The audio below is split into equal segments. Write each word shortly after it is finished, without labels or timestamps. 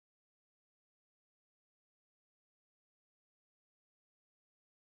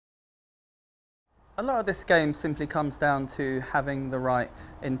A lot of this game simply comes down to having the right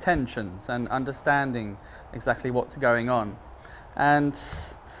intentions and understanding exactly what's going on. And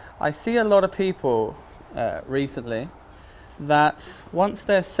I see a lot of people recently that once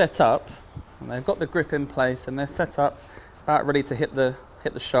they're set up and they've got the grip in place and they're set up about ready to hit the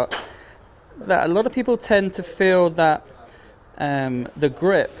shot, that a lot of people tend to feel that the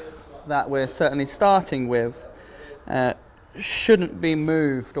grip that we're certainly starting with shouldn't be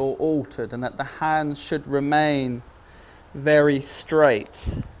moved or altered, and that the hands should remain very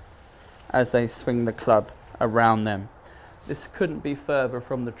straight as they swing the club around them. This couldn't be further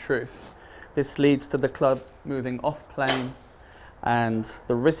from the truth. This leads to the club moving off plane, and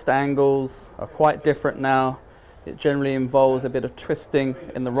the wrist angles are quite different now. It generally involves a bit of twisting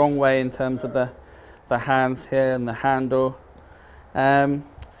in the wrong way in terms of the hands here and the handle.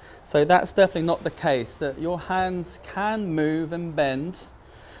 So that's definitely not the case, that your hands can move and bend.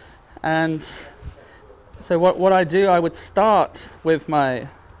 And so what I do, I would start with my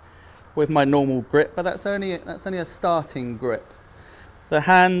normal grip, but that's only a starting grip. The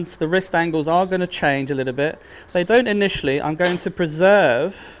hands, the wrist angles are going to change a little bit. They don't initially. I'm going to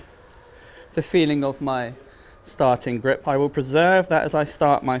preserve the feeling of my starting grip. I will preserve that as I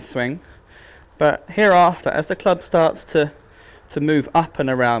start my swing. But hereafter, as the club starts to move up and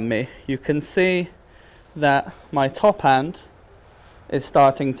around me, you can see that my top hand is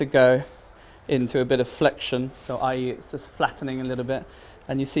starting to go into a bit of flexion, so i.e. it's just flattening a little bit,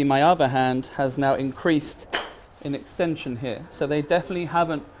 and you see my other hand has now increased in extension here. So they definitely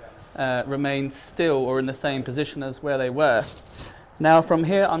haven't remained still or in the same position as where they were. Now from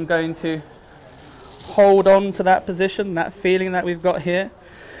here I'm going to hold on to that position, that feeling that we've got here.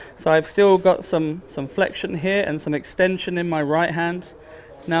 So I've still got some flexion here and some extension in my right hand.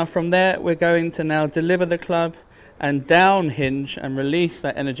 Now from there we're going to now deliver the club and down hinge and release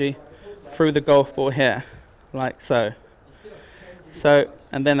that energy through the golf ball here, like so.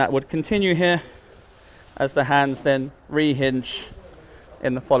 And then that would continue here as the hands then rehinge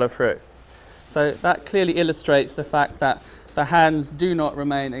in the follow through. So that clearly illustrates the fact that the hands do not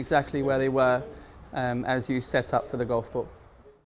remain exactly where they were as you set up to the golf ball.